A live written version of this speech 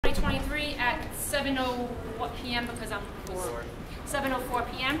2023 at 7:04 p.m. because I'm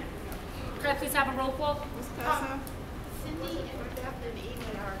 7:04 p.m. Could I please have a roll call? Ms. Tessa? Cindy and Beth and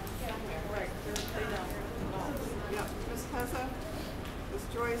Eva are Right, they don't. Yep, Ms. Tessa? Ms.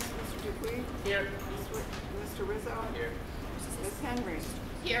 Joyce? Mr. Dupuy? Here. Mr. Rizzo? Here. Ms. Henry?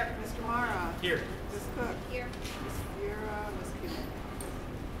 here. Mr. Mara? Here. Ms. Cook? Here. Ms. Viera? Ms. Keenan?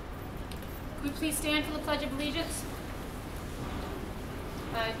 Could we please stand for the Pledge of Allegiance?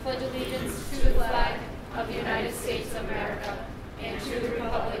 I pledge allegiance to the flag of the United States of America and to the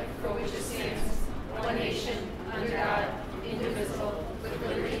republic for which it stands, one nation, under God, indivisible, with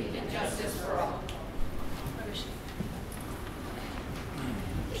liberty and justice for all.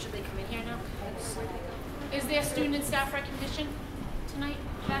 Should they come in here now? Is there student and staff recognition tonight,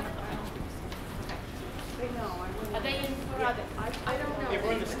 Beth? They know, I wouldn't. Are they in, where are they? I don't know. They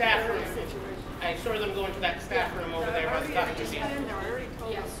were in the staff room. I saw them go into that staff room over there by the coffee Just machine. been in there, I already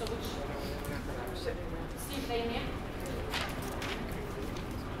told Yeah, them. so which, Steve, they in here?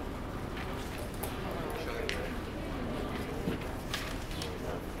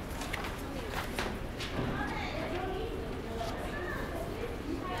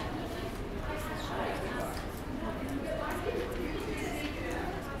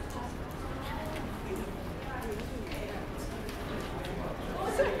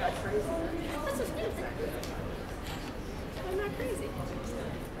 I'm not crazy.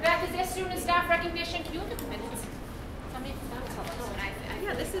 Beth, is there student and staff recognition? Can you look at the minutes? Tell me if that was helpful.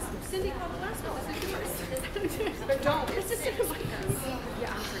 Yeah, this is Cindy called the last one. This is yours. But don't. It's just yeah,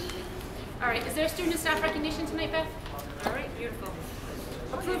 I'm crazy. All right, is there student and staff recognition tonight, Beth? All right, beautiful.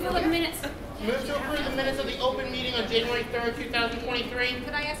 Approval of minutes. Move to approve the minutes of the open meeting on January 3rd, 2023.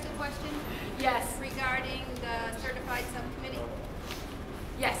 Could I ask a question Yes. regarding the certified subcommittee?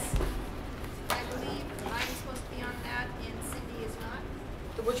 Yes. I believe I'm supposed to be on that and Cindy is not.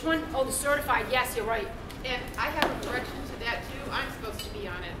 Which one? Oh, the certified. Yes, you're right. And I have a correction to that too. I'm supposed to be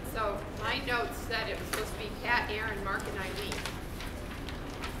on it. So my notes said it was supposed to be Pat, Aaron, Mark, and Eileen.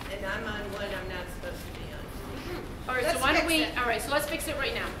 And I'm on one I'm not supposed to be on. All right, Let's so why don't fix we? it. All right, so let's fix it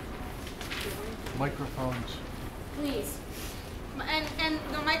right now, Microphones. please. And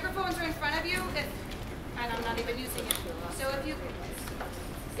the microphones are in front of you, and I'm not even using it. So if you,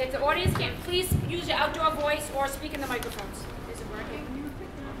 If the audience can't, please use your outdoor voice or speak in the microphones. is it working?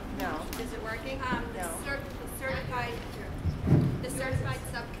 No. Is it working? No. The certified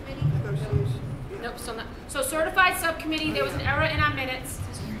subcommittee? Negotiation. Nope, still not. So certified subcommittee, there was an error in our minutes.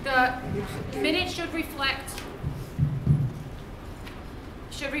 The minutes should reflect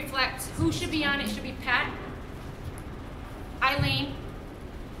who should be on it. Should be Pat, Eileen,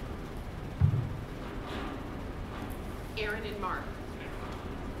 Aaron and Mark.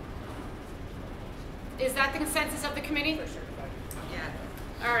 is that the consensus of the committee?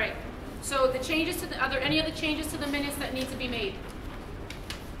 Yeah. All right. So the changes to the, are there any other changes to the minutes that need to be made?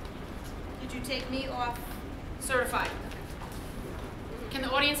 Did you take me off? Certified. Can the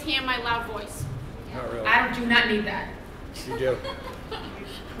audience hear my loud voice? Not really. I do not need that. You do.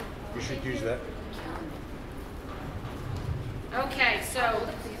 You should use that. Okay, so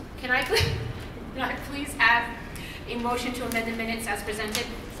can I please have a motion to amend the minutes as presented?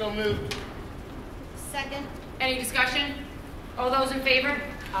 So moved. Second? Any discussion? All those in favor?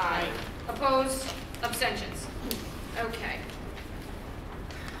 Aye. Opposed? Abstentions? Okay.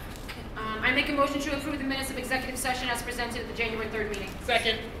 I make a motion to approve the minutes of executive session as presented at the January 3rd meeting.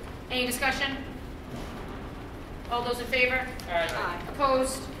 Second. Any discussion? All those in favor? Aye.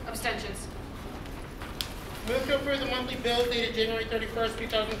 Opposed? Abstentions? Move to approve the monthly bills dated January 31st,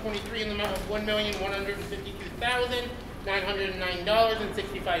 2023 in the amount of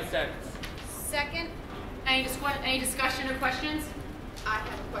 $1,152,909.65. Second? Any discussion or questions? I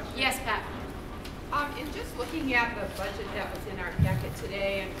have a question. Yes, Pat. And just looking at the budget that was in our packet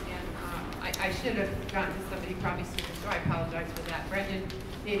today, and I should have gotten to somebody probably sooner, so I apologize for that. Brendan,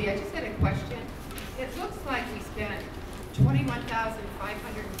 maybe I just had a question. It looks like we spent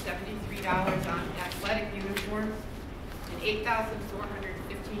 $21,573 on athletic uniforms and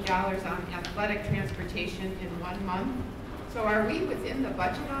 $8,415 on athletic transportation in 1 month. So are we within the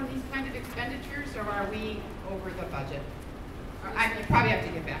budget on these kind of expenditures, or are we over the budget? You probably have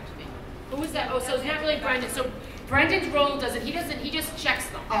to get back to me. Who is that? Oh, so it's not really Brendan. So Brendan's role doesn't, he just checks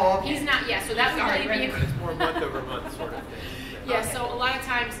them. Oh, okay. He's not, yeah, so that would Sorry, really be. Brendan. It's more month over month sort of thing. Yeah, Okay. so a lot of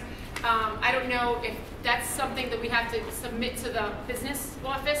times, I don't know if that's something that we have to submit to the business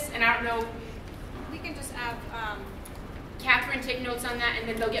office, and I don't know, We can just have, Catherine take notes on that, and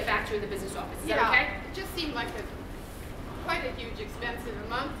then they'll get back to you in the business office. Is that okay? It just seemed like quite a huge expense in a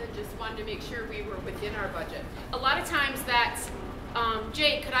month, and just wanted to make sure we were within our budget. A lot of times that's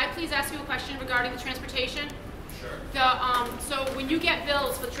Jake, could I please ask you a question regarding the transportation? Sure. So when you get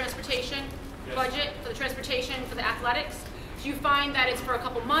bills for the transportation Yes. budget, for the transportation, for the athletics, do you find that it's for a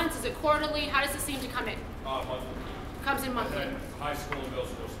couple months? Is it quarterly? How does it seem to come in? Monthly. Comes in monthly. And then high school and middle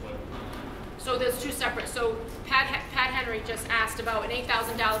school split. So there's two separate. So Pat Henry just asked about an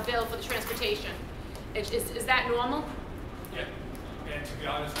 $8,000 bill for the transportation. Is that normal? Yeah. And to be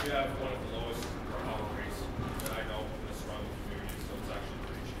honest, we have one of the lowest per hour rates that I know in the surrounding community, so it's actually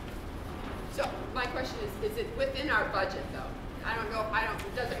pretty cheap. So my question is it within our budget though? I don't know,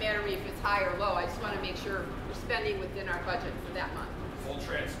 it doesn't matter to me if it's high or low, I just want to make sure we're spending within our budget for that month. Full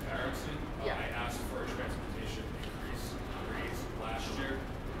transparency, Yeah. I asked for a transportation raise last year,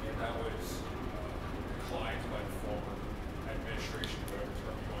 and that was declined by the former administration, whatever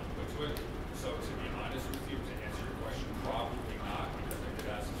term you want to put to it. So to be honest with you, to answer your question, probably not, because I did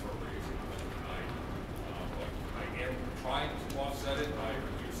ask for a raise in the tonight. But I am trying to offset it by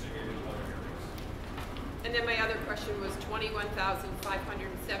reducing it in other areas. And then my other question was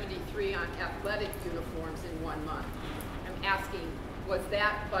 $21,573 on athletic uniforms in 1 month. I'm asking, was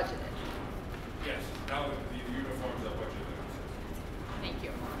that budgeted? Yes, now the uniforms are budgeted. Thank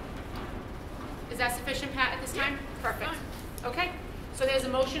you. Is that sufficient, Pat, at this time? Perfect. Okay. So there's a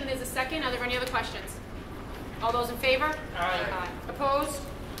motion and there's a second. Are there any other questions? All those in favor? Aye. Opposed?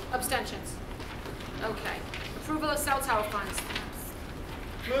 Abstentions? Okay. Approval of cell tower funds.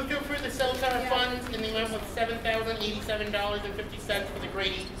 Move to approve the cell tower funds in the amount of $7,087.50 for the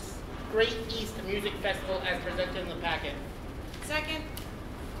Great East Music Festival as presented in the packet. Second.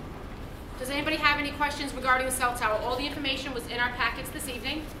 Does anybody have any questions regarding the cell tower? All the information was in our packets this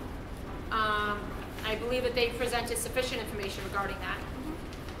evening. I believe that they presented sufficient information regarding that.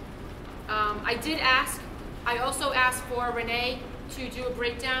 I also asked for Renee to do a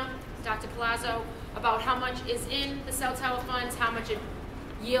breakdown, Dr. Palazzo, about how much is in the cell tower funds, how much it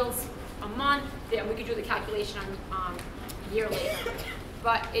yields a month. Yeah, we could do the calculation on yearly.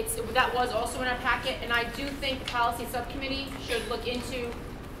 But that was also in our packet, and I do think the policy subcommittee should look into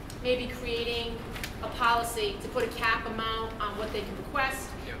maybe creating a policy to put a cap amount on what they can request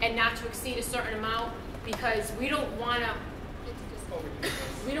and not to exceed a certain amount, because we don't want it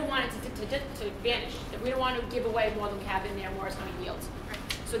to vanish. We don't want to give away more than we have in there, more it's going to yield.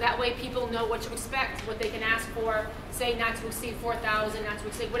 So that way people know what to expect, what they can ask for, say not to exceed 4,000, not to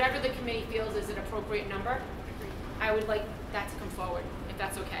exceed whatever the committee feels is an appropriate number. I would like that to come forward, if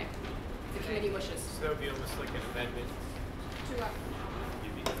that's okay, if the committee wishes. So that would be almost like an amendment. To what?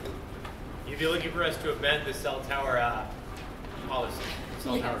 You'd be looking for us to amend the cell tower policy,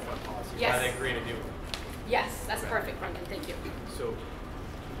 cell tower fund policy, Yes. rather than create a new one. Yes, that's perfect, Brendan, thank you. So,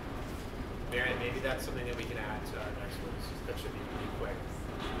 Marion, maybe that's something that we can add to our next one. That should be pretty quick.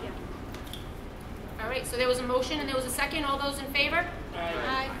 All right, so there was a motion and there was a second. All those in favor?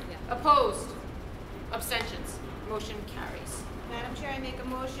 Aye. Opposed? Abstentions? Motion carries. Madam Chair, I make a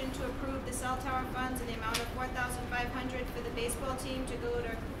motion to approve the cell tower funds in the amount of $4,500 for the baseball team to go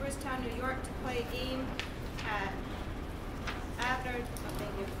to Cooperstown, New York to play a game at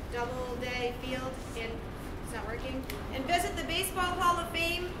Doubleday Field it's not working, and visit the Baseball Hall of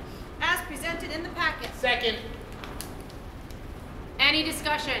Fame as presented in the packet. Second. Any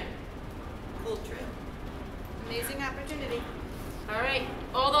discussion? Full trip. Amazing opportunity. All right,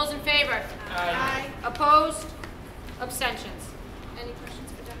 all those in favor? Aye. Opposed? Abstentions? Any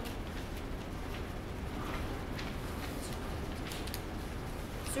questions for Donna?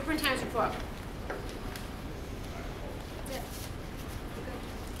 Superintendent's report. That's it.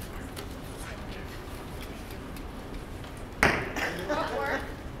 Oh, it worked.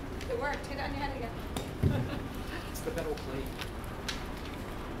 It worked. Hit it on your head again. It's the metal plate.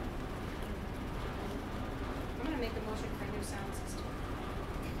 I'm going to make a motion for a new sound system.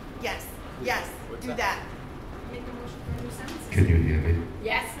 Yes, yes, What's do that? that. Make a motion for a new sound system. Can you hear me?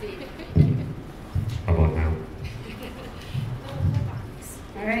 Yes, Steve. How about now?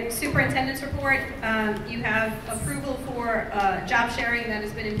 All right, superintendent's report. You have approval for job sharing that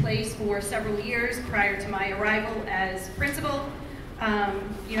has been in place for several years prior to my arrival as principal.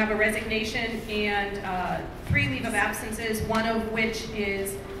 You have a resignation and 3 leave of absences, one of which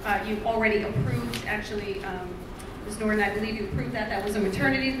is you already approved. Actually, Ms. Norton, I believe you approved that. That was a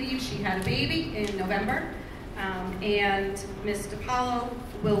maternity leave. She had a baby in November. And Ms. DiPaolo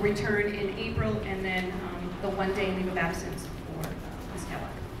will return in April, and then the 1-day leave of absence for Ms. Kellogg.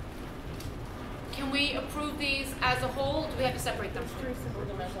 Can we approve these as a whole? Do we have to separate them?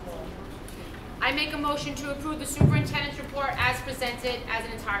 I make a motion to approve the superintendent's report as presented as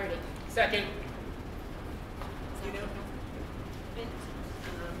an entirety. Second. You know,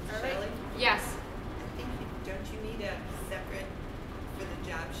 All right. Shirley, Yes. I think don't you need a separate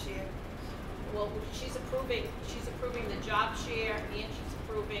job share? Well, she's approving the job share, and she's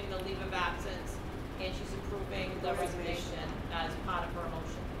approving the leave of absence, and she's approving the resignation as part of her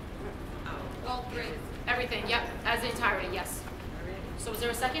motion. All three. Everything, yep, as entirety, yes. So is there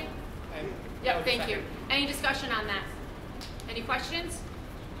a second? Yep, thank you. Any discussion on that? Any questions?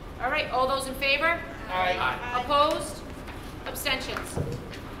 All right, all those in favor? Aye. Opposed? Abstentions?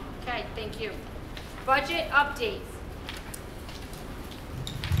 Okay, thank you. Budget updates.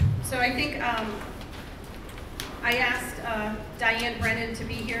 So I think I asked Diane Brennan to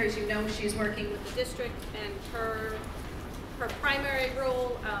be here. As you know, she's working with the district, and her primary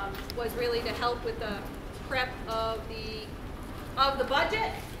role was really to help with the prep of the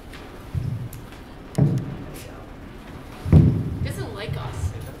budget. Doesn't like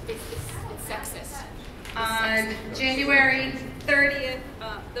us. It's sexist. On January 30th,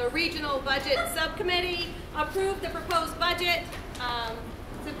 the Regional Budget Subcommittee approved the proposed budget.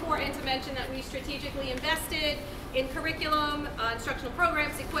 It's important to mention that we strategically invested in curriculum, instructional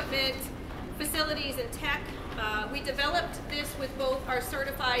programs, equipment, facilities, and tech. We developed this with both our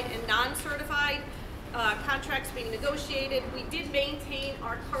certified and non-certified contracts being negotiated. We did maintain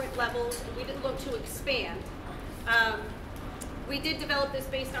our current levels, and we didn't look to expand. We did develop this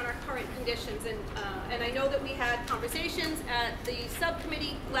based on our current conditions, and I know that we had conversations at the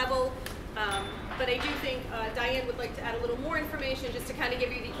subcommittee level, but I do think Diane would like to add a little more information just to kind of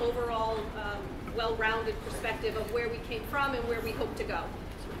give you the overall well-rounded perspective of where we came from and where we hope to go.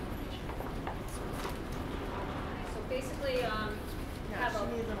 So basically, have a...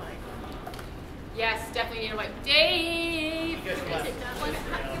 Yes, definitely need a mic. Dave! Give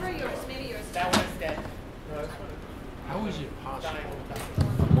her yours, maybe yours. That one's dead. How is it possible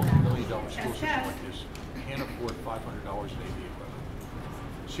a multi-million-dollar school system like this can't afford $500 in AV equipment?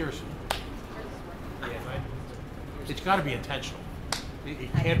 Seriously. It's got to be intentional.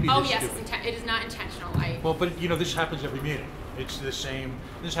 It can't be Oh, this yes, stupid. it is not intentional. Well, but you know, this happens every meeting. It's the same.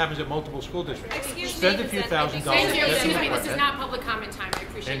 This happens at multiple school districts. Excuse Spend me, a few Vincent. $1,000. Thank you. get Excuse some me, this is equipment. not public comment time. I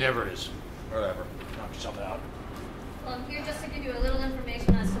appreciate It it. never is. Or ever. Knock yourself out. Well, I'm here just to give you a little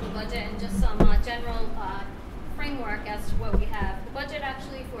information as to the budget and just some general framework as to what we have. The budget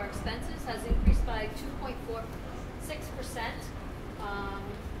actually for expenses has increased by 2.46%.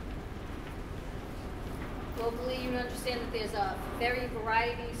 Globally, you understand that there's a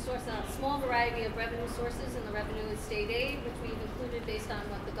small variety of revenue sources, and the revenue is state aid, which we've included based on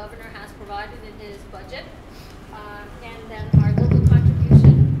what the governor has provided in his budget. And then our local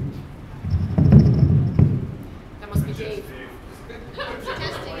contribution. That must be Dave.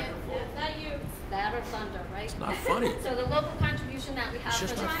 Testing it. Not you. That or thunder, right? It's not funny. So the local contribution that we have It's for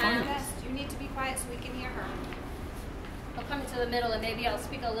just the not town. funny. You need to be quiet so we can hear her. I'll come into the middle and maybe I'll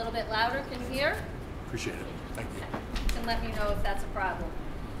speak a little bit louder. Can you hear? Appreciate it. Thank you. And let me know if that's a problem.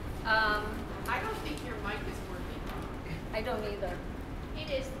 I don't think your mic is working. I don't either. It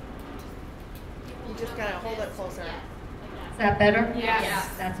is. You just gotta hold it closer. Is that better? Yes.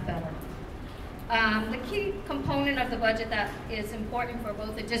 That's better. The key component of the budget that is important for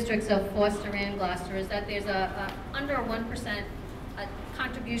both the districts of Foster and Gloucester is that there's a under 1%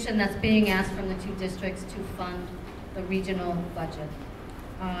 contribution that's being asked from the two districts to fund the regional budget.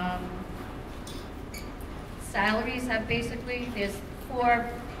 Salaries have basically, there's four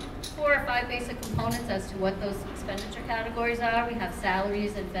or five basic components as to what those expenditure categories are. We have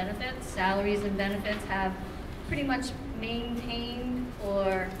salaries and benefits. Salaries and benefits have pretty much maintained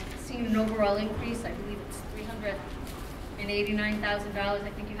or seen an overall increase. I believe it's $389,000. I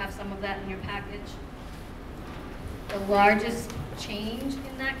think you have some of that in your package. The largest change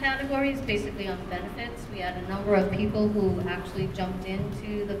in that category is basically on benefits. We had a number of people who actually jumped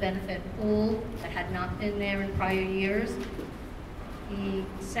into the benefit pool that had not been there in prior years. The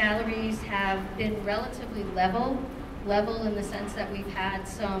salaries have been relatively level in the sense that we've had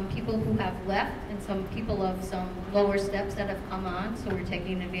some people who have left and some people of some lower steps that have come on, so we're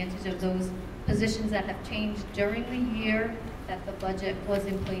taking advantage of those positions that have changed during the year that the budget was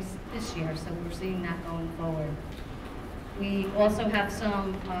in place this year, so we're seeing that going forward. We also have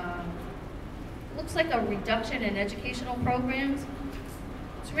some, looks like a reduction in educational programs.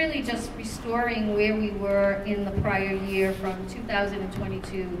 It's really just restoring where we were in the prior year from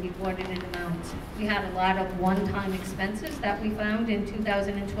 2022, the audited amounts. We had a lot of one-time expenses that we found in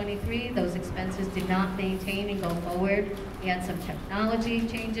 2023. Those expenses did not maintain and go forward. We had some technology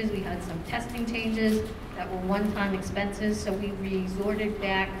changes, we had some testing changes that were one-time expenses, so we resorted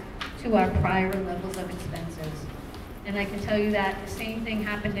back to our prior levels of expenses. And I can tell you that the same thing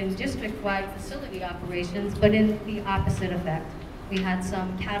happened in district-wide facility operations, but in the opposite effect. We had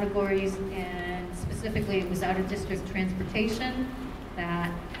some categories, and specifically it was out-of-district transportation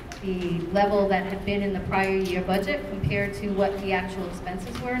that the level that had been in the prior year budget compared to what the actual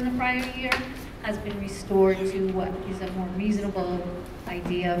expenses were in the prior year has been restored to what is a more reasonable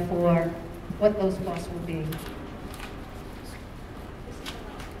idea for what those costs will be.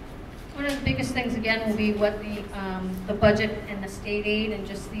 One of the biggest things, again, will be what the budget and the state aid and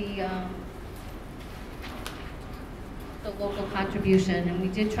just the local contribution. And we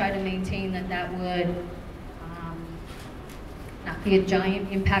did try to maintain that would not be a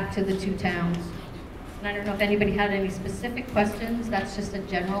giant impact to the two towns. And I don't know if anybody had any specific questions. That's just a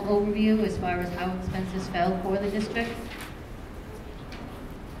general overview as far as how expenses fell for the district.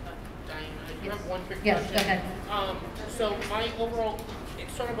 Diane, I do have one quick Yes, question. go ahead. So my overall,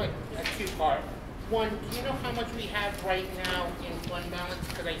 it's sort of like a two-part. One, do you know how much we have right now in fund balance?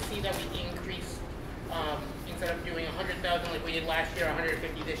 Because I see that we increased, instead of doing 100,000 like we did last year,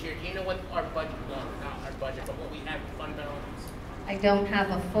 150 this year. Do you know what our budget, well, not our budget, but what we have in fund balance? I don't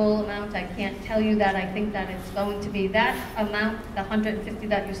have a full amount. I can't tell you that. I think that it's going to be that amount, the 150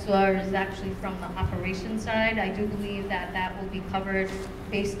 that you saw is actually from the operations side. I do believe that that will be covered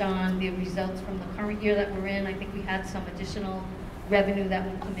based on the results from the current year that we're in. I think we had some additional revenue that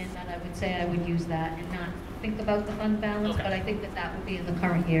will come in that I would say I would use that and not think about the fund balance, Okay. but I think that that would be in the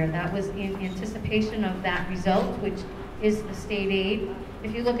current year. That was in anticipation of that result, which is the state aid.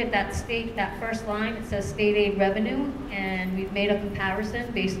 If you look at that first line, it says state aid revenue, and we've made a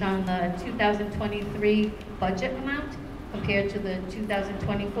comparison based on the 2023 budget amount compared to the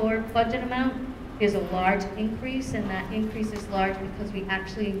 2024 budget amount. There's a large increase, and that increase is large because we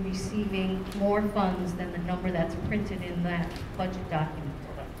actually receiving more funds than the number that's printed in that budget document.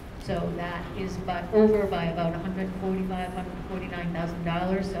 So that is over by about $145,000,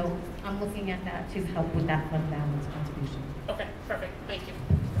 $149,000. So I'm looking at that to help with that fund balance contribution. Okay, perfect. Thank you.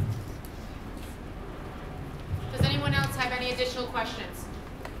 Does anyone else have any additional questions?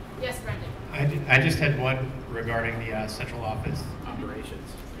 Yes, Brendan. I just had one regarding the central office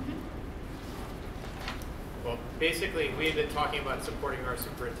operations. Well, basically, we've been talking about supporting our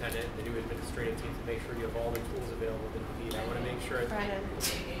superintendent, the new administrative team, to make sure you have all the tools available that you need. I want to make sure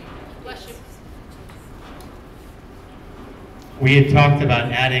Bless you. We had talked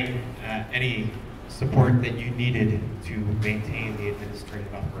about adding any support that you needed to maintain the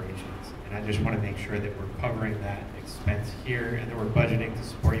administrative operations. And I just want to make sure that we're covering that expense here and that we're budgeting to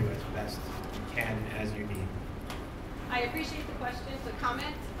support you as best we can as you need. I appreciate the question, the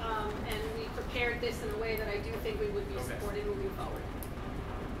comment, and we prepared this in a way that I do think we would be supported moving forward.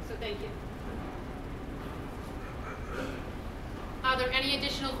 So thank you. Are there any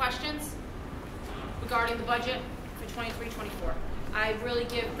additional questions regarding the budget for 23-24? I really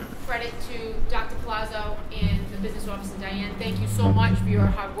give credit to Dr. Palazzo and the business office and Diane. Thank you so much for your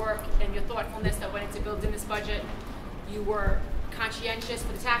hard work and your thoughtfulness that went into building this budget. You were conscientious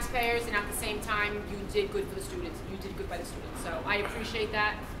for the taxpayers, and at the same time, you did good for the students. You did good by the students. So I appreciate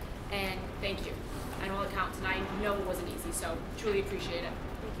that, and thank you. And all accounts, and I know it wasn't easy, so truly appreciate it.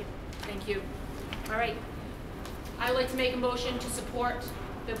 Thank you. Thank you. All right. I'd like to make a motion to support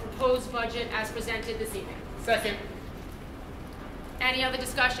the proposed budget as presented this evening. Second. Any other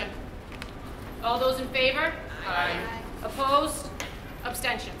discussion? All those in favor? Aye. Opposed?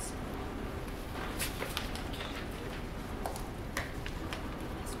 Abstentions?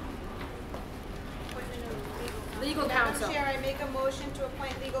 Legal counsel. Madam Chair, I make a motion to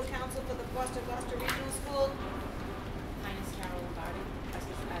appoint legal counsel for the Glocester Regional School Highness Carol Lombardi,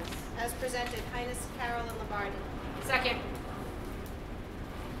 as presented, Highness Carol and Lombardi. Second.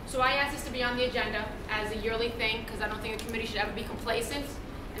 So I asked this to be on the agenda as a yearly thing because I don't think a committee should ever be complacent,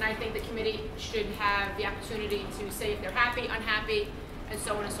 and I think the committee should have the opportunity to say if they're happy, unhappy, and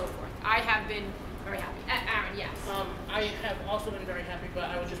so on and so forth. I have been very happy. Aaron, yes. I have also been very happy, but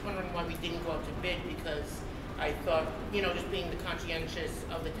I was just wondering why we didn't go out to bid, because I thought, you know, just being the conscientious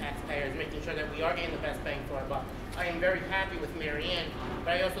of the taxpayers, making sure that we are getting the best bang for our buck. I am very happy with Mary Ann,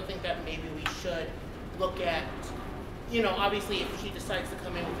 but I also think that maybe we should look at, you know, obviously if she decides to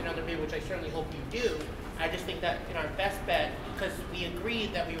come in with another bid, which I certainly hope you do, I just think that in our best bet, because we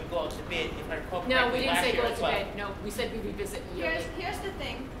agreed that we would go out to bid, if I recall correctly, No, we didn't last say year go as to well. bid. No, we said we revisit yearly. Here's the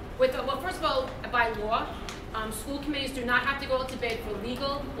thing. Well, first of all, by law, school committees do not have to go out to bid for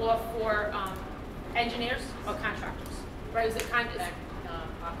legal or for engineers or contractors. Right? Is it architects.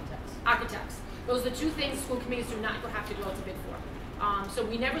 Architects. Those are the two things school committees do not have to go out to bid for. So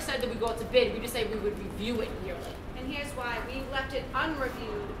we never said that we go out to bid. We just say we would review it yearly. And here's why. We left it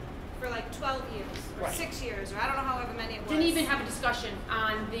unreviewed for like 12 years, or Right. 6 years, or I don't know however many it was. Didn't even have a discussion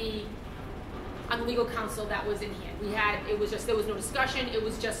on the legal counsel that was in hand. There was no discussion. It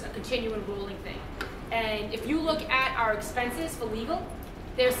was just a continuing rolling thing. And if you look at our expenses for legal,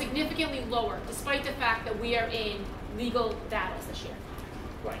 they're significantly lower, despite the fact that we are in legal battles this year.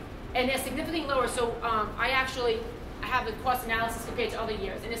 Right. And they're significantly lower, so I have the cost analysis compared to other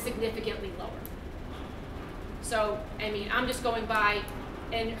years, and it's significantly lower. So, I mean, I'm just going by,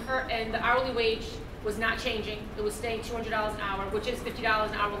 and the hourly wage was not changing. It was staying $200 an hour, which is $50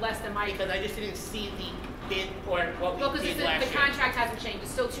 an hour less than my. Because I just didn't see the bid or what we did because last the year. contract hasn't changed.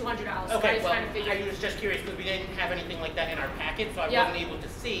 It's still $200. So Okay, I was well, trying to figure. I was just curious because we didn't have anything like that in our packet, so I Yeah. wasn't able to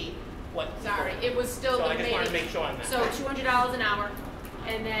see what. Sorry, it was still So the I just wanted to remaining- make sure on that. So $200 an hour,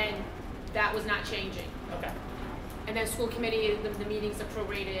 and then that was not changing. Okay. And then school committee, the meetings are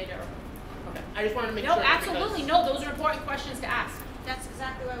prorated or. Okay. I just wanted to make No, sure. absolutely, no, those are important questions to ask. That's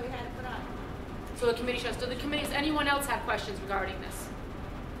exactly why we had it put on. So the committee does anyone else have questions regarding this?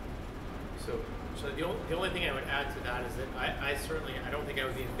 So the only thing I would add to that is that I don't think I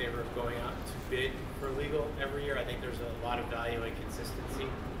would be in favor of going out to bid for legal every year. I think there's a lot of value and consistency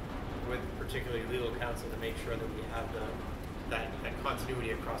with particularly legal counsel to make sure that we have that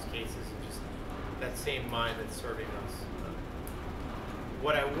continuity across cases and just that same mind that's serving us.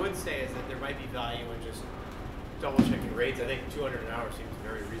 What I would say is that there might be value in just double checking rates. I think $200 an hour seems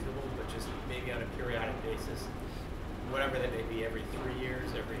very reasonable, but just maybe on a periodic basis, whatever that may be, every 3 years,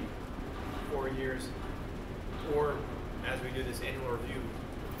 every 4 years, or as we do this annual review,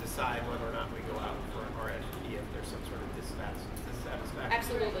 decide whether or not we go out for an RFP if there's some sort of dissatisfaction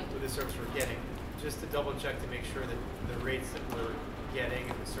Absolutely. with the service we're getting. Just to double check to make sure that the rates that we're getting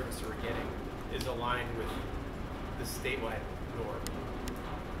and the service that we're getting is aligned with the statewide norm.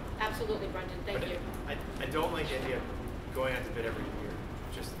 Absolutely, Brendan, thank you. I don't like the idea of going out to bid every year.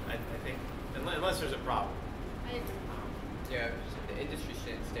 Just, I think, unless there's a problem. Yeah, the industry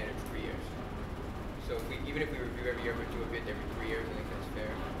standard's 3 years. So even if we review every year, we do a bid every 3 years, I think that's fair.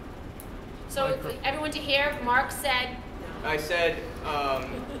 So everyone to hear, Mark said. I said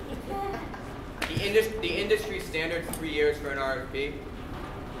the industry standard's 3 years for an RFP.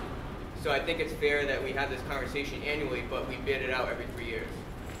 So I think it's fair that we have this conversation annually, but we bid it out every 3 years.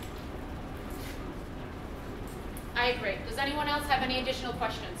 I agree. Does anyone else have any additional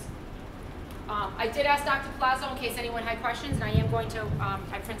questions? I did ask Dr. Palazzo in case anyone had questions, and I am going to,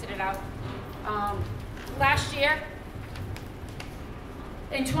 I printed it out. Last year,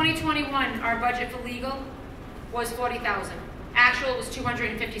 in 2021, our budget for legal was $40,000. Actual was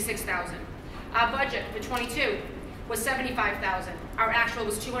 $256,000. Our budget for 22 was $75,000. Our actual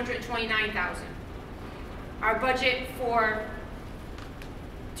was $229,000. Our budget for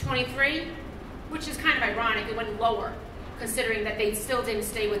 23, which is kind of ironic, it went lower, considering that they still didn't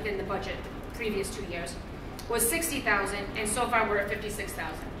stay within the budget the previous 2 years, was $60,000, and so far we're at $56,000,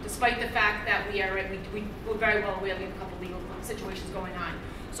 despite the fact that we're very well aware we have a couple legal situations going on.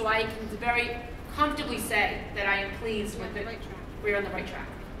 So I can very comfortably say that I am pleased with it. We're on the right track.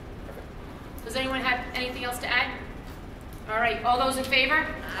 Does anyone have anything else to add? All right, all those in favor?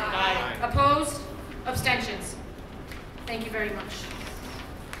 Aye. Opposed? Abstentions? Thank you very much.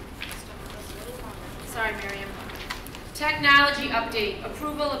 Sorry, Miriam. Technology update.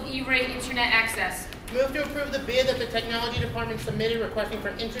 Approval of E-rate internet access. Move to approve the bid that the technology department submitted requesting for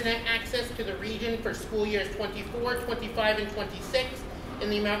internet access to the region for school years 24, 25, and 26 in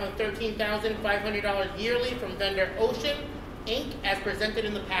the amount of $13,500 yearly from vendor Ocean, Inc., as presented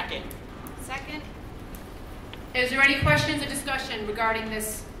in the packet. Second? Is there any questions or discussion regarding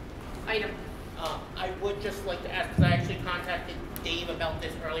this item? I would just like to ask, because I actually contacted Dave about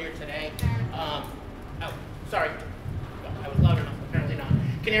this earlier today. Oh, sorry. I was loud enough, apparently not.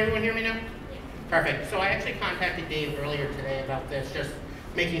 Can everyone hear me now? Perfect. So I actually contacted Dave earlier today about this, just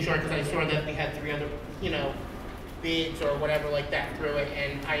making sure, because I saw that we had 3 other, bids or whatever like that through it,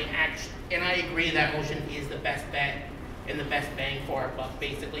 and I agree that Ocean is the best bet and the best bang for it, but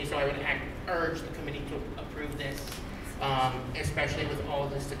basically, so I would urge the committee to approve this, especially with all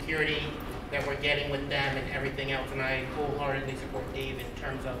the security that we're getting with them and everything else, and I wholeheartedly support Dave in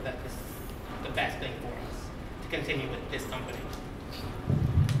terms of that this is the best thing for us to continue with this company.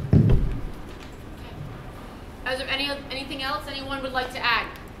 Is there anything else anyone would like to add?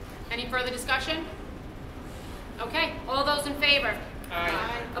 Any further discussion? Okay, all those in favor?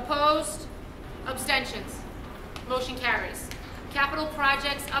 Aye. Opposed? Abstentions? Motion carries. Capital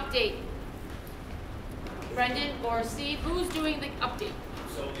projects update. Brendan or Steve, who's doing the update?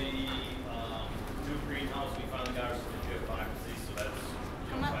 So the new greenhouse, we finally got our certificate of occupancy, so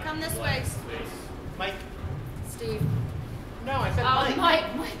that's Come this way. space. Mike? Steve. No, I said Oh, Mike.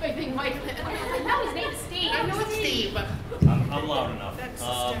 I think Mike. No, his name is Steve. I know it's Steve. I'm loud enough.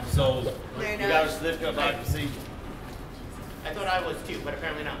 So we got our certificate of occupancy. I thought I was too, but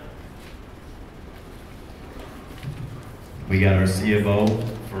apparently not. We got our CFO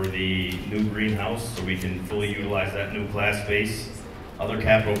for the new greenhouse, so we can fully utilize that new class space. Other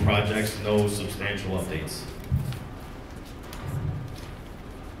capital projects, no substantial updates.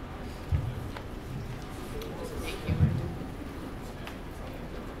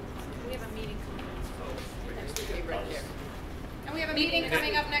 We have a meeting coming up. And we have a meeting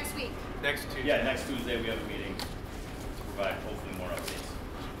coming up next week. Next Tuesday. Yeah, next Tuesday we have a meeting to provide hopefully more updates.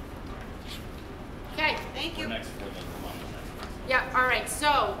 Okay. Thank you. For next for the month. Yeah, all right,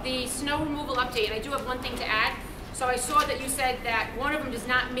 so the snow removal update, and I do have one thing to add. So I saw that you said that one of them does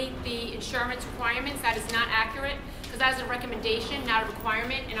not meet the insurance requirements. That is not accurate, because that is a recommendation, not a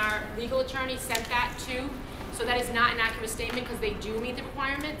requirement, and our legal attorney sent that too. So that is not an accurate statement, because they do meet the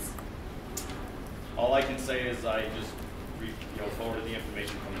requirements. All I can say is I just forwarded the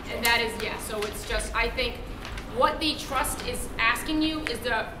information from the trust. And that is, yeah, so it's just, I think, what the trust is asking you is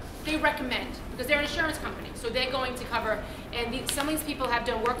they recommend, because they're an insurance company, so they're going to cover, and some of these people have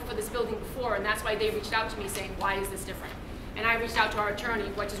done work for this building before, and that's why they reached out to me saying, why is this different? And I reached out to our attorney,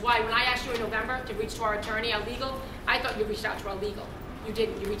 which is why when I asked you in November to reach to our attorney, our legal, I thought you reached out to our legal. You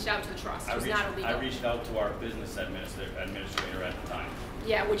didn't, you reached out to the trust, it was not a legal. I reached out to our business administrator at the time.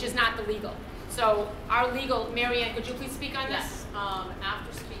 Yeah, which is not the legal. So our legal, Mary Ann, could you please speak on this? Yes,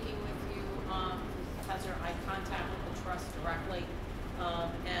 after speaking with you, Professor, I contacted the trust directly,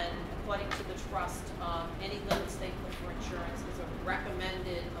 and according to the trust, any limits they put for insurance is a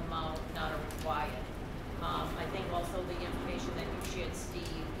recommended amount, not a required. I think also the information that you shared,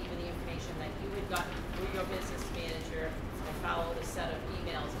 Steve, even the information that you had gotten through your business manager, I followed a set of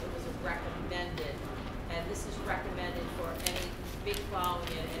emails, it was a recommended, and this is recommended for any big plowing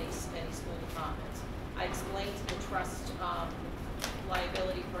in any school departments. I explained to the trust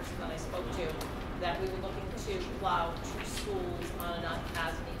liability person that I spoke to that we were looking to plow 2 schools on an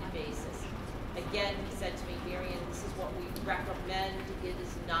as-needed basis. Again, he said to me, Marion, this is what we recommend, it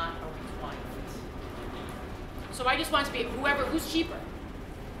is not a requirement. So I just want to be, who's cheaper?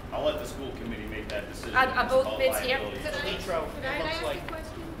 I'll let the school committee make that decision. Are both bids here? Could I ask a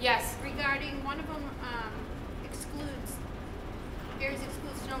question? Yes. Regarding, one of them excludes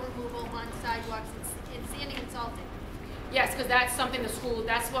snow removal on sidewalks and sanding and salting. Yes, because that's something the school,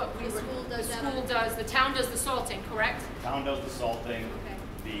 that's what The school does that. The school does, the town does the salting, correct? Town does the salting, Okay.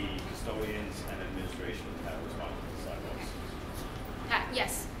 the custodians and administration have responsible for sidewalks.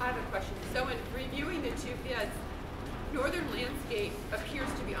 Yes. I have a question. So in reviewing the 2 bids, Northern Landscape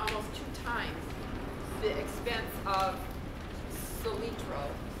appears to be almost 2 times the expense of Solitro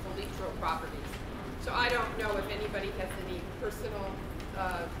Properties. So I don't know if anybody has any personal...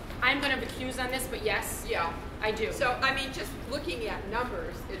 I'm going to recuse on this, but yes. Yeah. I do. So, I mean, just looking at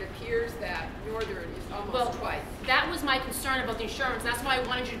numbers, it appears that Northern is almost twice. That was my concern about the insurance. That's why I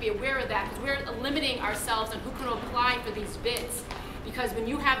wanted you to be aware of that, because we're limiting ourselves on who can apply for these bids. Because when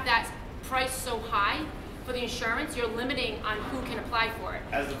you have that price so high for the insurance, you're limiting on who can apply for it.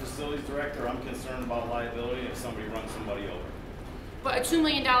 As a facilities director, I'm concerned about liability if somebody runs somebody over. But a $2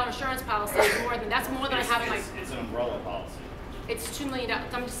 million insurance policy is more than, that's more than I have in my... It's an umbrella policy. It's $2 million.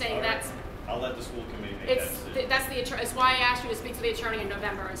 I'm just saying Right. that's... I'll let the school committee make that decision. That's the attorney. That's why I asked you to speak to the attorney in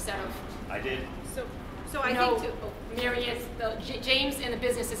November instead of... I did. So I no, think Mary Ann, James in the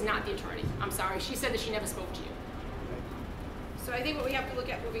business is not the attorney. I'm sorry. She said that she never spoke to you. So I think what we have to look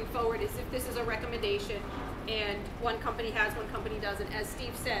at moving forward is if this is a recommendation and one company has, one company doesn't. As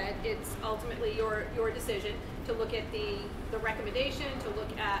Steve said, it's ultimately your decision to look at the recommendation, to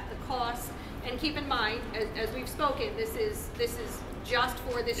look at the costs, and keep in mind, as we've spoken, this is just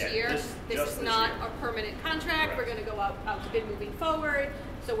for this year. This is not a permanent contract. Correct. We're going to go out to bid moving forward,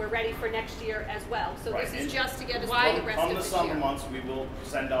 so we're ready for next year as well. So Right. this is just to get us Why through the rest of From this the summer year. months, we will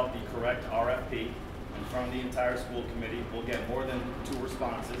send out the correct RFP, and from the entire school committee, we'll get more than 2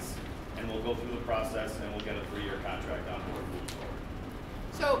 responses, and we'll go through the process, and we'll get a 3-year contract on board moving forward.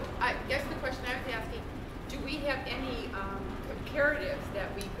 So I guess the question I was asking, do we have any comparatives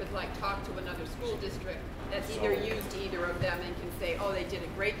that we could talk to another school district that's either used either of them and can say, oh, they did a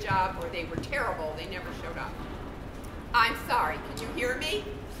great job, or they were terrible, they never showed up? I'm sorry, can you hear me?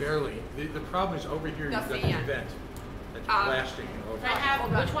 Barely. The problem is over here, you've got the event that's blasting over. I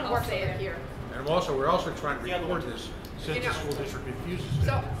have, which one works over here? And we're also trying to record this since the school district refuses to.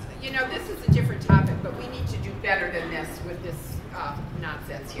 So, this is a different topic, but we need to do better than this with this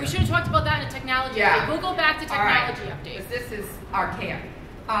nonsense here. We should have talked about that in a technology update. We'll go back to technology update. Because this is archaic.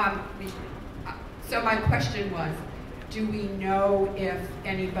 So my question was, do we know if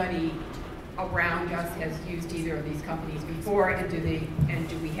anybody around us has used either of these companies before, and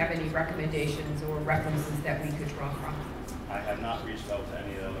do we have any recommendations or references that we could draw from? I have not reached out to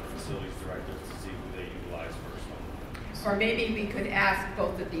any of the other facilities directors to see who they utilize first. Or maybe we could ask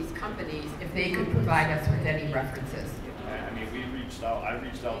both of these companies if they could provide us with any references. I mean, I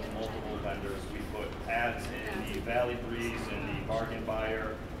reached out to multiple vendors. We put ads in the Valley Breeze, in the Bargain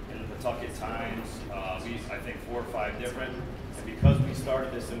Buyer, in the Pawtucket Times. I think 4 or 5 different. And because we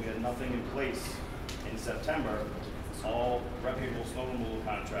started this and we had nothing in place in September, all reputable snow removal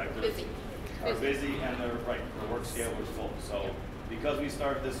contractors are busy and their work scale was full. So because we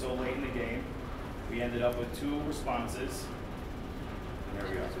started this so late in the game, we ended up with 2 responses. And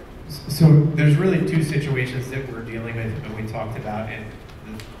there we are. So there's really 2 situations that we're dealing with that we talked about in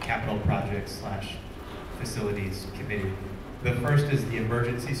the capital projects / facilities committee. The first is the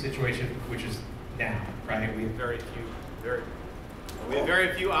emergency situation, which is now, right? We have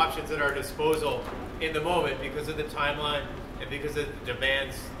very few options at our disposal in the moment because of the timeline and because of the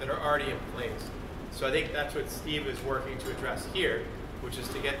demands that are already in place. So I think that's what Steve is working to address here, which is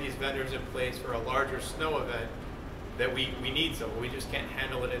to get these vendors in place for a larger snow event that we need some. We just can't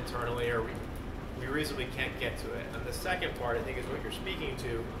handle it internally, or we reasonably can't get to it. And the second part, I think, is what you're speaking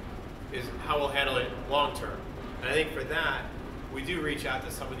to, is how we'll handle it long term. And I think for that, we do reach out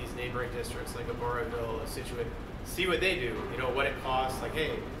to some of these neighboring districts like a Burrillville, a Situate, see what they do, what it costs. Like,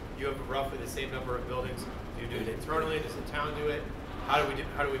 hey, you have roughly the same number of buildings. Do you do it internally? Does the town do it? How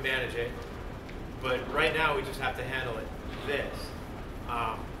do we manage it? But right now, we just have to handle it this.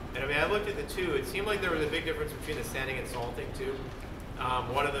 And I mean, I looked at the 2. It seemed like there was a big difference between the sanding and salting too.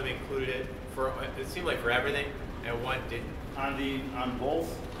 One of them included it seemed like for everything, and one didn't. On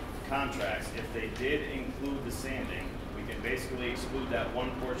both contracts, if they did include the sanding, we can basically exclude that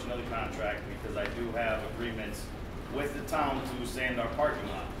one portion of the contract because I do have agreements with the town to sand our parking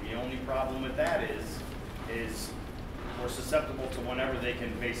lot. The only problem with that is we're susceptible to whenever they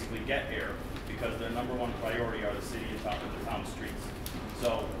can basically get here because their number 1 priority are the city and top of the town streets.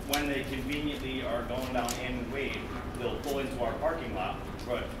 So when they conveniently are going down Ann Wade, they'll pull into our parking lot.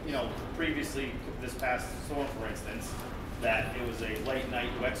 But previously, this past storm, for instance, that it was a late night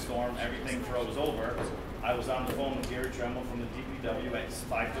wet storm, everything froze over. I was on the phone with Gary Tremble from the DPW at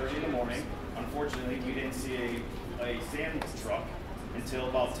 5:30 in the morning. Unfortunately, we didn't see a sand truck until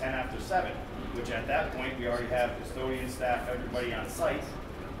about 10 after 7, which at that point we already have custodian staff, everybody on site,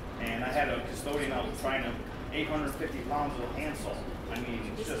 and I had a custodian out trying to 850 pounds of hand salt. I mean,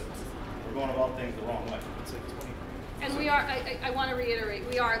 it's just, we're going about things the wrong way. And we are, I want to reiterate,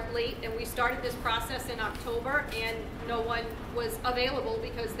 we are late, and we started this process in October, and no one was available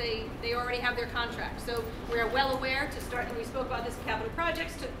because they already have their contract. So we are well aware to start, and we spoke about this in capital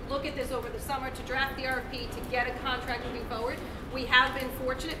projects, to look at this over the summer, to draft the RFP, to get a contract moving forward. We have been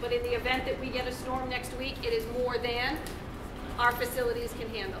fortunate, but in the event that we get a storm next week, it is more than our facilities can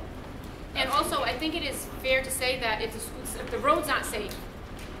handle. And also, I think it is fair to say that if the road's not safe,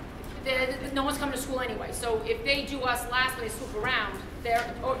 no one's coming to school anyway. So if they do us last and they swoop around,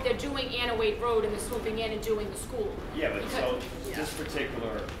 they're doing Anna Wade Road and they're swooping in and doing the school. Yeah, but this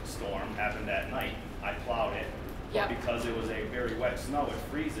particular storm happened at night. I plowed it. Yep. Because it was a very wet snow,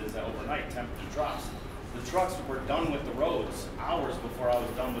 it freezes overnight, temperature drops. The trucks were done with the roads hours before I was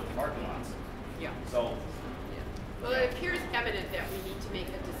done with the parking lots. Yeah. So. Well, it appears evident that we need to make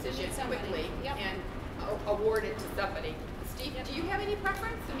a decision quickly and award it to somebody. Steve, do you have any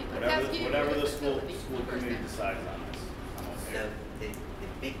preference? I mean, whatever the school committee decides on this, I'm okay. So the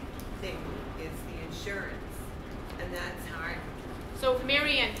big thing is the insurance, and that's hard. So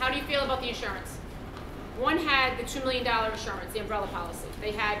Mary Ann, how do you feel about the insurance? One had the $2 million insurance, the umbrella policy.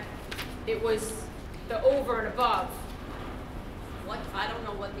 It was the over and above. I don't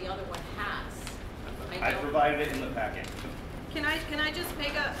know what the other one has. I provided it in the packet. Can I just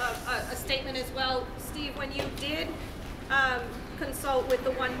make a statement as well, Steve? When you did consult with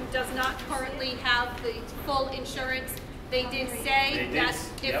the one who does not currently have the full insurance, they did say that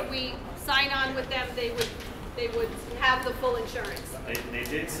if we sign on with them, they would have the full insurance. They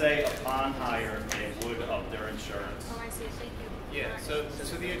did say upon hire they would up their insurance. Oh, I see. Thank you. Yeah. So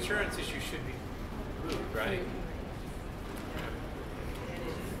the insurance issue should be removed, right?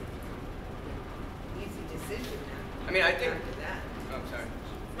 I mean, I think. Oh, I'm sorry.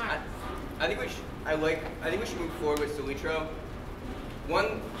 I think we should move forward with Solitro.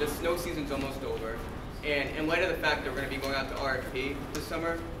 One, the snow season's almost over, and in light of the fact that we're going to be going out to RFP this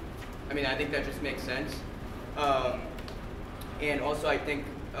summer, I mean, I think that just makes sense. And also, I think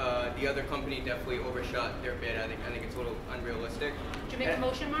the other company definitely overshot their bid. I think it's a little unrealistic. Did you make a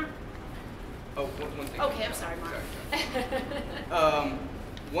motion, Mark? Oh, one thing. Okay, I'm sorry, Mark.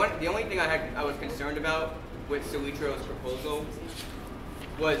 Sorry. The only thing I was concerned about with Solitro's proposal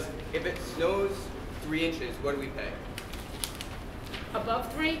was if it snows 3 inches, what do we pay? Above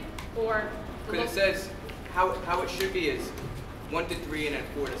 3 or? Because it says how it should be is 1 to 3 and then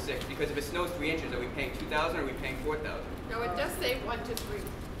 4 to 6. Because if it snows 3 inches, are we paying 2,000 or are we paying 4,000? No, it does say 1 to 3.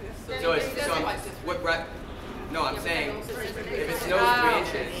 So it's no, I'm saying if it snows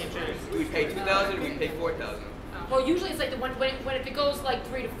 3 inches, do we pay 2,000 or do we pay 4,000? Well, usually it's like when if it goes like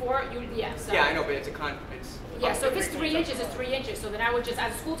 3 to 4, yeah. So. Yeah, I know, but it's Yeah, so if it's 3 inches, it's 3 inches. So then I would just,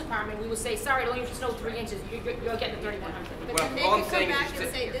 as a school department, we would say, sorry, it only snow 3 inches. You're getting the 3,100. But then they could come back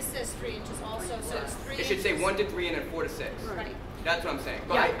and say, this says 3 inches also, so it's 3 It should say 1 to 3 and then 4 to 6. Right. That's what I'm saying.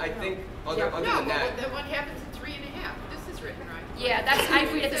 But I think other than No, that. but then what happens at 3.5? This is written right. Yeah, I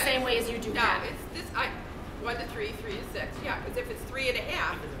read it the same way as you do. No, it's this. 1 to 3, 3 to 6. Yeah, because if it's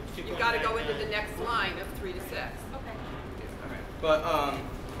 3.5, you got to go into the next line of 3 to 6. Okay. But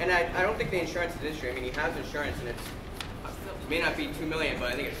and I don't think the insurance is an issue. I mean, he has insurance, and it may not be $2 million,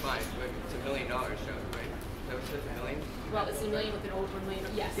 but I think it's fine. It's $1 million, so right? Is that what it says, $1 million? Well, it's $1 million with an over $1 million.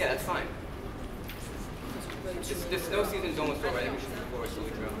 Yes. Yeah, that's fine. The snow season's almost over. I think we should move forward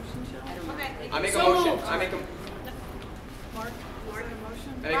slowly, Joe. Okay. I make a motion. I make a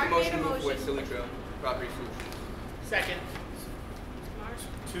motion to move forward silly trail property solutions. Second.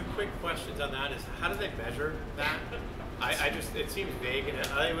 Two quick questions on that is how do they measure that? It seems vague, and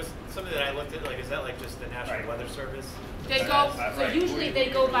it was something that I looked at, like, is that like just the National Weather Service? They go, so usually they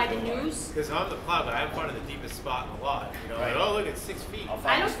go by the news. Because I'm the plow guy, I'm finding the deepest spot in the lot, you know, like, oh, look, it's 6 feet.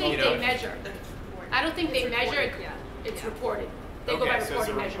 I don't think they measure. I don't think they measure, it's reported. They go by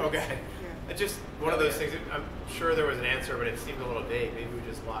reported measurements. Okay. It's just one of those things, I'm sure there was an answer, but it seemed a little vague, maybe we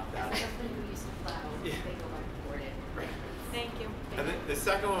just locked that. Thank you. And then the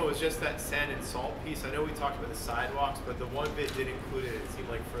second one was just that sand and salt piece. I know we talked about the sidewalks, but the one bid did include it, it seemed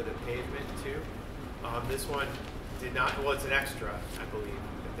like, for the pavement too. This one did not, well, it's an extra, I believe,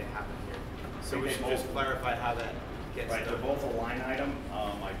 that they have in here. So we should just clarify how that gets done. Right, they're both a line item.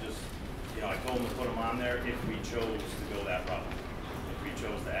 I told them to put them on there if we chose to go that route, if we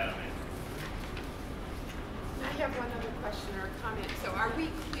chose to add them in. I have one other question or comment. So are we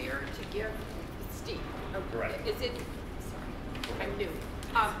clear to give Steve? Correct. Is it, sorry, I'm new.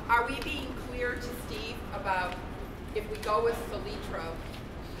 Are we being clear to Steve about if we go with Solitro,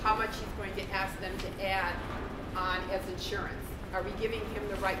 how much he's going to ask them to add on as insurance? Are we giving him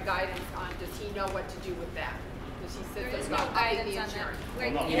the right guidance on, does he know what to do with that? Does he There says is no about guidance upping the on that.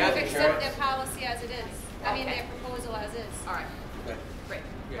 insurance? You have to accept their policy as it is. I mean, Okay. their proposal as is. All right, Okay. great.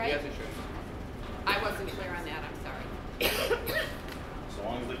 Yeah, Right? he has insurance. I wasn't clear on that, I'm sorry. So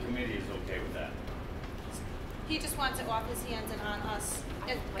long as the committee is okay with that. He just wants it off his hands and on us.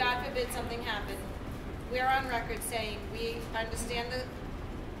 If, God forbid, something happened, we're on record saying we understand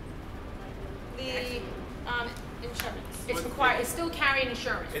the insurance. It's required, it's still carrying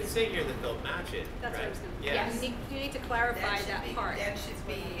insurance. It's saying here that they'll match it, That's what I right? was gonna. Yes. You need to clarify that part. That should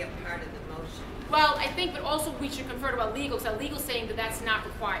be a part of the motion. Well, I think, but also we should confer to our legal, because our legal's saying that that's not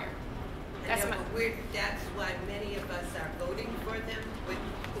required. That's my. That's why many of us are voting for them with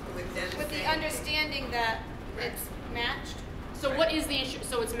them With the saying- understanding that it's matched. So what is the insurance?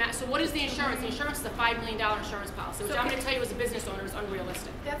 So what is the insurance? The insurance is a $5 million insurance policy, which I'm going to tell you as a business owner is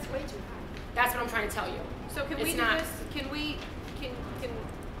unrealistic. That's way too high. That's what I'm trying to tell you. So can we It's do not. this, can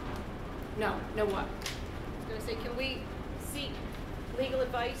No what? I was gonna say, can we seek legal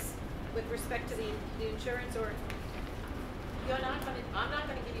advice with respect to the insurance, or? I'm not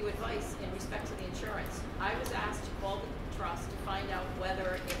gonna give you advice in respect to the insurance. I was asked to call the trust to find out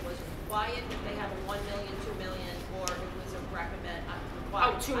whether it was required that they have a 1 million, 2 million, or it was a required.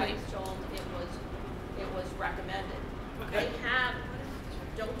 Oh, 2 million. I was told it was recommended. Okay.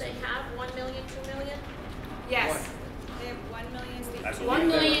 Don't they have 1 million, 2 million? Yes. They have 1 million. I believe 1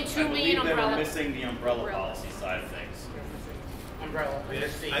 million, 2 I believe million they were umbrella. missing the umbrella policy side of things. Umbrella.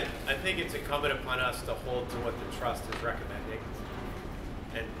 I think it's incumbent upon us to hold to what the trust is recommending.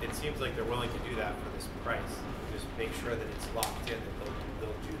 And it seems like they're willing to do that for this price. Just make sure that it's locked in, that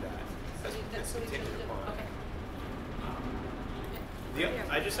they'll do that. That's what he's gonna contingent do. upon. Okay.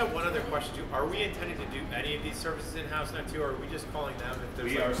 I just have one other question too. Are we intending to do any of these services in-house now too, or are we just calling them if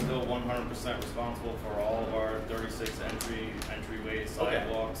there's We are still 100% responsible for all of our 36 entryways,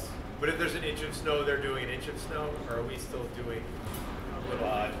 sidewalks. But if there's an inch of snow, they're doing an inch of snow, or are we still doing?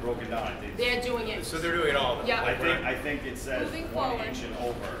 It's broken down. They're doing it. So they're doing it all. Yeah. I think it says Moving 1 forward. inch and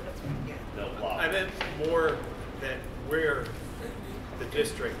over, they'll plow. I meant more that we're the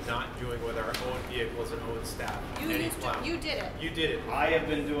district not doing with our own vehicles and own staff. any plow. You did it. You did it. I have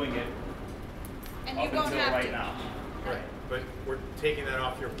been doing it And you up won't until have right to. now. Right. But we're taking that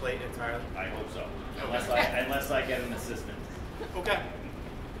off your plate entirely. I hope so. Unless I get an assistant. Okay.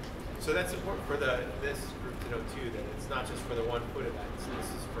 So that's important for this group to know too, that it's not just for the 1 foot events. This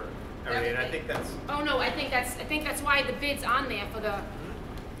is for And I think that's. Oh no, I think that's why the bid's on there for the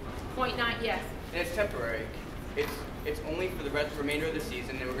 0.9. Yes. And it's temporary. It's only for the remainder of the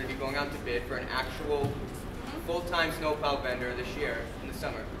season, and we're going to be going out to bid for an actual full-time snowplow vendor this year in the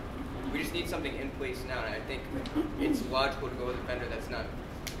summer. We just need something in place now, and I think it's logical to go with a vendor that's not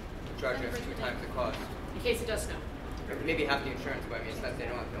charging us 2 times the cost. In case it does snow. Maybe half the insurance, but I mean, it's not they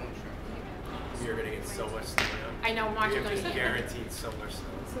don't have no insurance. You're going to get so much snow. I know, Mark, you're You're going to guaranteed so much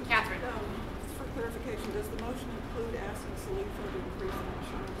snow. Catherine. For clarification, does the motion include asking Salitre to increase the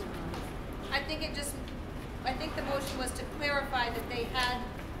insurance or not? I think the motion was to clarify that they had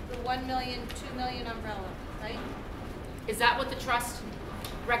the 1 million, 2 million umbrella, right? Is that what the trust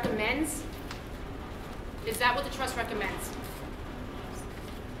recommends? Is that what the trust recommends?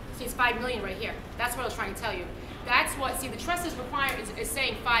 See, it's 5 million right here. That's what I was trying to tell you. That's what, see, the trust is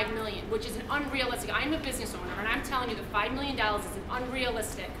saying 5 million, which is an unrealistic, I'm a business owner, and I'm telling you that $5 million is an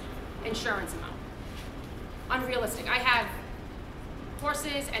unrealistic insurance amount. Unrealistic. I have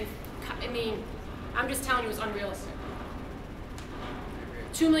horses and, I mean, I'm just telling you it's unrealistic.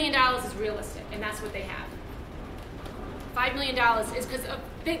 $2 million is realistic, and that's what they have. $5 million is because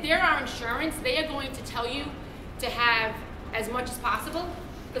they're our insurance. They are going to tell you to have as much as possible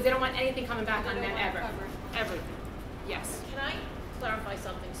because they don't want anything coming back on them ever. Ever. Yes. Can I clarify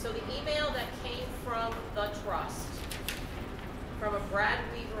something? So the email that came from the trust, from a Brad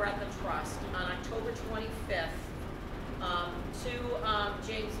Weaver at the trust on October 25th to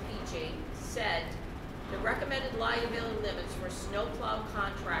James Beachy said, the recommended liability limits for snowplow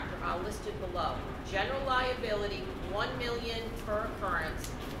contractor are listed below. General liability, 1 million per occurrence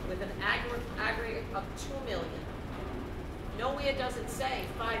with an aggregate of 2 million. Nowhere does it say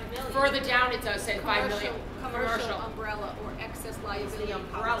 5 million. Further down it does say 5 million. Commercial umbrella or excess liability. The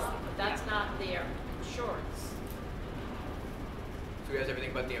umbrella, but that's not their insurance. So he has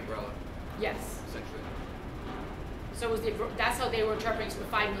everything but the umbrella. Yes. Essentially. So that's how they were interpreting the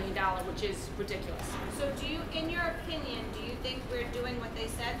 $5 million, which is ridiculous. So do you, in your opinion, do you think we're doing what they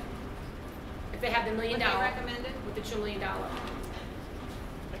said? If they have the $1 million, what they recommended? with the $2 million.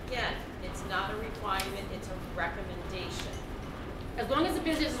 Again, it's not a requirement, it's a recommendation. As long as the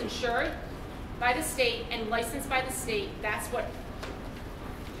business is insured by the state and licensed by the state, that's what.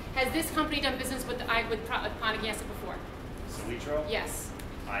 Has this company done business with Pontiac before? Salitre? Yes.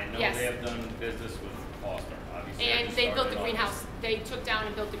 I know Yes. they have done business with Glocester, obviously. And they built the greenhouse. They took down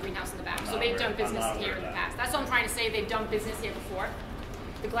and built the greenhouse in the back. So they've done business here in the past. That's what I'm trying to say. They've done business here before.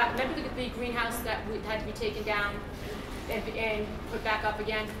 Remember the greenhouse that had to be taken down and put back up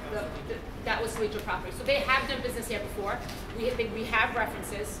again? That was Salitre property. So they have done business here before. We have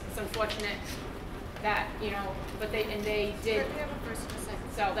references. It's unfortunate that, but they did. We have a first and a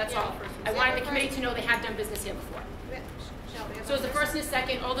second. So that's all. I wanted the committee to know they have done business here before. So is the first and the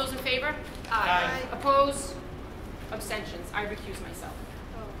second, all those in favor? Aye. Opposed? Abstentions? I recuse myself.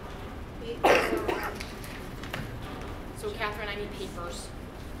 So Catherine, I need papers.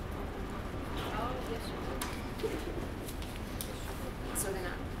 Oh, yes. So they're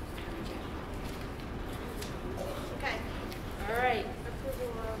not. Okay. All right.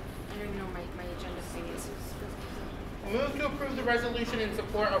 Approval of. I don't even know my agenda thing is. Move to approve the resolution in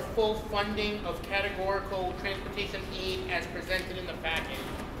support of full funding of categorical transportation aid as presented in the packet.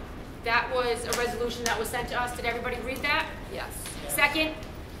 That was a resolution that was sent to us. Did everybody read that? Yes. Second?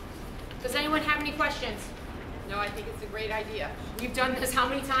 Does anyone have any questions? No, I think it's a great idea. We've done this how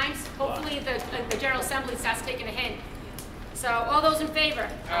many times? Hopefully the General Assembly starts taking a hint. So all those in favor?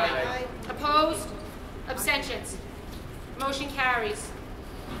 Aye. Opposed? Abstentions? Motion carries.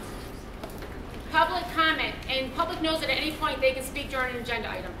 Public comment, and public knows that at any point they can speak during an agenda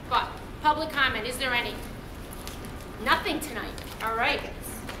item, but public comment, is there any? Nothing tonight, all right.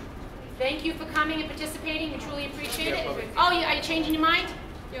 Thank you for coming and participating, we truly appreciate it. Oh, are you changing your mind?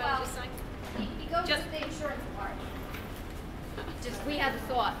 You want to just sign? He goes with the insurance part. Just, we had the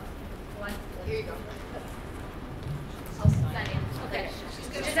thought. Here you go. Okay.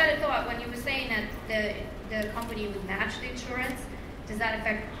 Just had a thought, when you were saying that the company would match the insurance, does that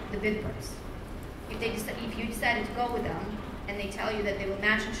affect the bid price? If you decided to go with them and they tell you that they will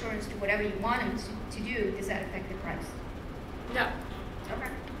match insurance to whatever you want them to do, does that affect the price? No. Okay.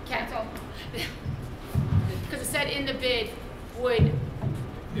 That's all. Because it said in the bid would,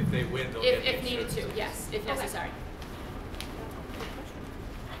 If they win, they'll get the if needed to, insurance. yes, if necessary.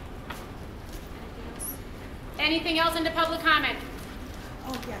 Anything else under public comment?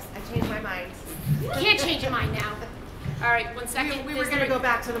 Oh, yes, I changed my mind. You can't change your mind now. All right, 1 second. We were going to go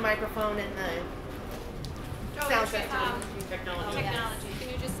back to the microphone and the sound system. Technology. Can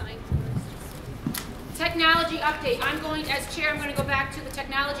you just sign first? Technology update. As chair, I'm going to go back to the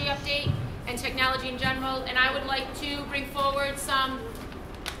technology update and technology in general, and I would like to bring forward some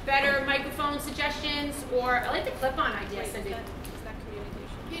better microphone suggestions, or I like the clip-on idea, Cindy. Is that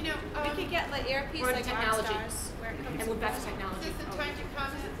communication? You know, We could get like earpiece we're in like technology. Rockstars, where it comes And move back to technology. Is this the time to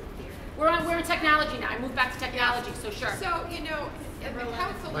comment? We're in technology now. I moved back to technology, so sure. So, you know, at the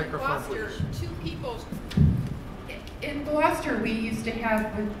council in Microphone, Gloucester, please. two people, In Gloucester, we used to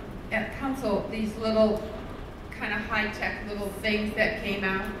have at council these little kind of high-tech little things that came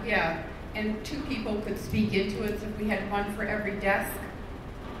out, yeah, and two people could speak into it, so if we had one for every desk,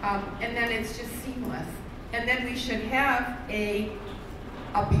 and then it's just seamless. And then we should have a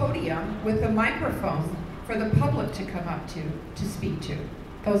podium with a microphone for the public to come up to speak to.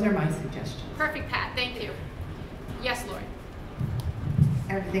 Those are my suggestions. Perfect, Pat. Thank you. Yes, Lori.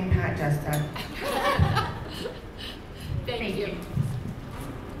 Everything Pat just said. Thank you.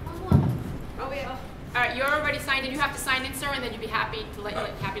 Oh, yeah. All right, you're already signed in. You have to sign in, sir, and then you'd be happy to let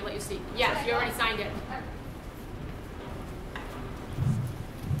you speak. Yes, you already signed in.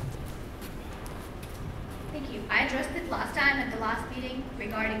 Thank you. I addressed it last time at the last meeting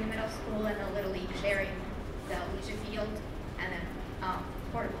regarding the middle school and the Little League sharing the leisure field and then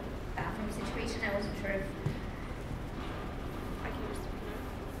portable bathroom situation. I wasn't sure if I can respond.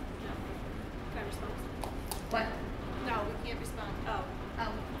 No. Can I respond? what. No, we can't respond. Oh.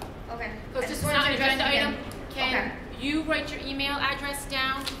 Oh, okay. Because I this is just wanted not to an address agenda it item. again. Can Okay. you write your email address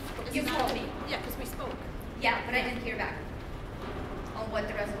down? You told me. Yeah, because we spoke. Yeah, but I didn't hear back on what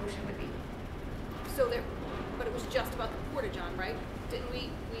the resolution would be. So there, but it was just about the porta-john, right? Didn't we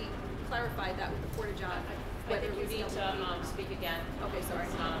clarified that with the porta-john? I think you need to speak again. Okay, sorry.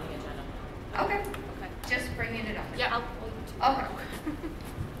 It's not on the agenda. Okay. Okay. Just bringing it up. Yeah. Okay.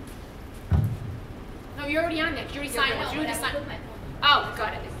 No, you're already on there. You already signed it. You already signed. With my phone. Oh,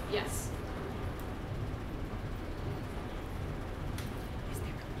 got it. Yes.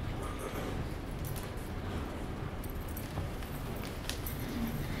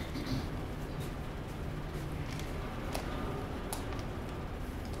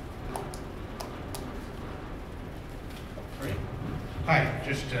 Hi,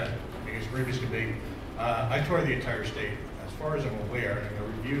 just being as brief as can be. I tour the entire state. As far as I'm aware, and I'm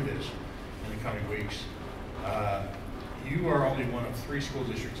going to review this in the coming weeks, you are only one of 3 school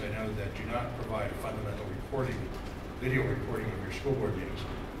districts I know that do not provide a fundamental recording, video recording of your school board meetings.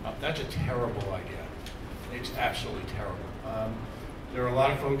 That's a terrible idea. It's absolutely terrible. There are a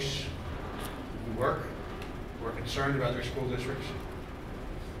lot of folks who are concerned about their school districts.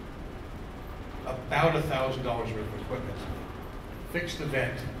 About $1,000 worth of equipment. Fix the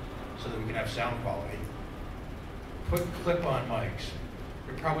vent so that we can have sound quality. Put clip-on mics.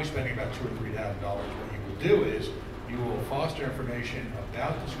 You're probably spending about $2,000 or $3,000. What you will do is you will foster information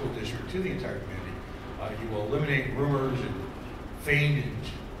about the school district to the entire community. You will eliminate rumors and feigned and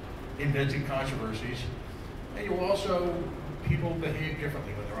invented controversies. And you will also, people behave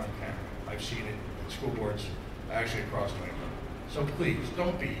differently when they're on camera. I've seen it in school boards actually across New England. So please,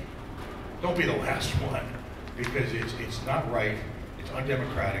 don't be the last one, because it's not right, it's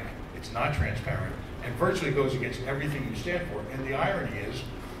undemocratic, it's not transparent, and virtually goes against everything you stand for. And the irony is,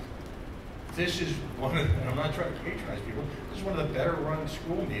 this is one of, and I'm not trying to patronize people, this is one of the better run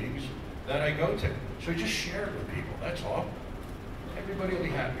school meetings that I go to. So just share it with people, that's all. Everybody will be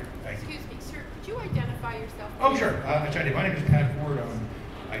happier. Thank you. excuse me, sir, could you identify yourself? Oh, sure. My name is Pat Ford.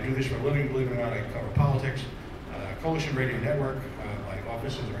 I do this for a living, believe it or not. I cover politics. Coalition Radio Network. My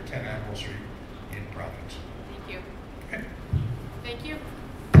offices are at 10 Admiral Street in Providence. Thank you. Okay. Thank you.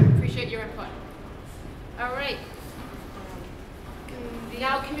 Appreciate your input. All right.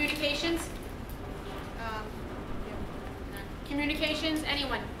 Now communications. Communications,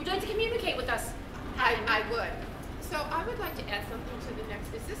 anyone? Would you like to communicate with us? I would. So I would like to add something to the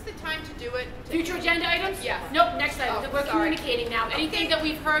next, is this the time to do it? Future agenda items? Yes. Nope, next item. Oh, We're sorry. communicating now. Anything that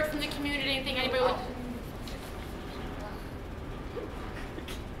we've heard from the community, anything anybody would...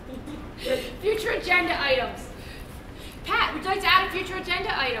 Future agenda items. Pat, would you like to add a future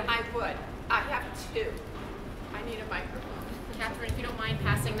agenda item? I would. I have 2. I need a microphone. Catherine, if you don't mind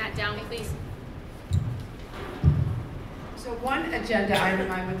passing that down, please. So one agenda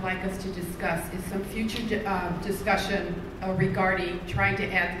item I would like us to discuss is some future discussion regarding trying to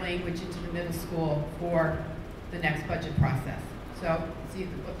add language into the middle school for the next budget process. So it's either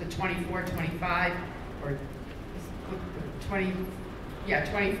what the 24, 25, or the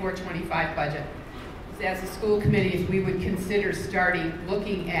 24, 25 budget. So as a school committee, if we would consider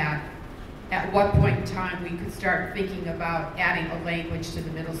looking at what point in time we could start thinking about adding a language to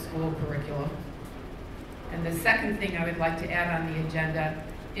the middle school curriculum. And the second thing I would like to add on the agenda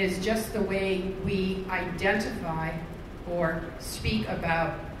is just the way we identify or speak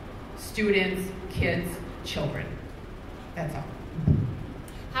about students, kids, children. That's all.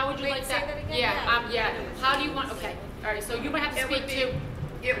 How would you like that? Yeah. How do you want? Okay. All right. So you might have to speak to.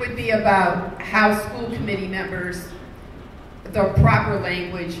 It would be about how school committee members, the proper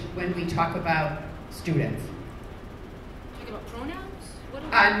language when we talk about students. Talk about pronouns? What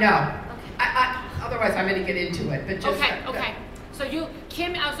No. Okay. Otherwise, I'm going to get into it. But just okay. So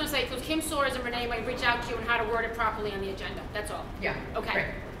Kim, I was going to say, because Kim Soares and Renee might reach out to you on how to word it properly on the agenda. That's all. Yeah.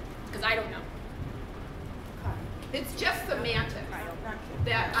 Okay. Because I don't know. It's just semantics.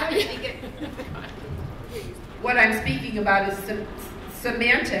 That I think it. What I'm speaking about is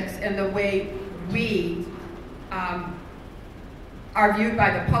semantics and the way we are viewed by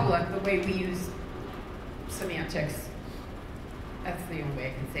the public, the way we use semantics. That's the only way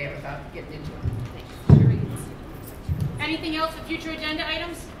I can say it without getting into it. Anything else for future agenda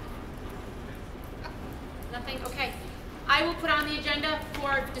items? Nothing? Okay. I will put on the agenda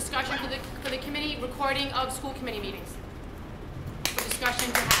for discussion for the committee, recording of school committee meetings. For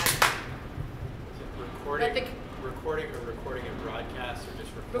discussion to have. Recording and broadcast, or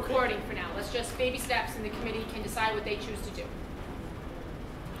just recording? Recording for now. Let's just baby steps, and the committee can decide what they choose to do.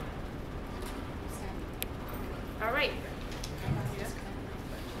 All right.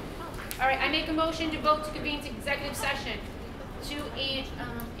 All right, I make a motion to vote to convene to executive session to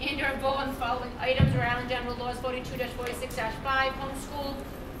and or vote on the following items: Rhode Island General Laws 42-46-5, homeschool,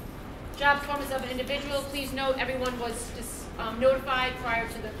 job performance of an individual. Please note everyone was notified prior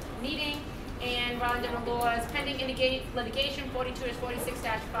to the meeting. And Rhode Island General Laws pending litigation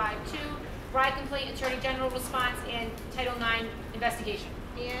 42-46-52, riot complaint, Attorney General response, and Title IX investigation.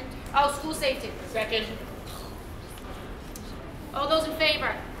 And school safety. Second. All those in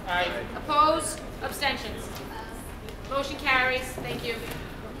favor? Aye. Opposed? Abstentions? Motion carries. Thank you.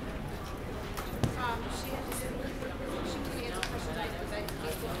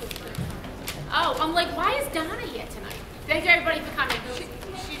 Oh, I'm like, why is Donna here tonight? Thank you everybody for coming.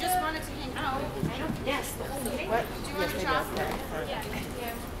 She just wanted to hang out. I don't. Yes, the whole meeting. What? Do you want to talk?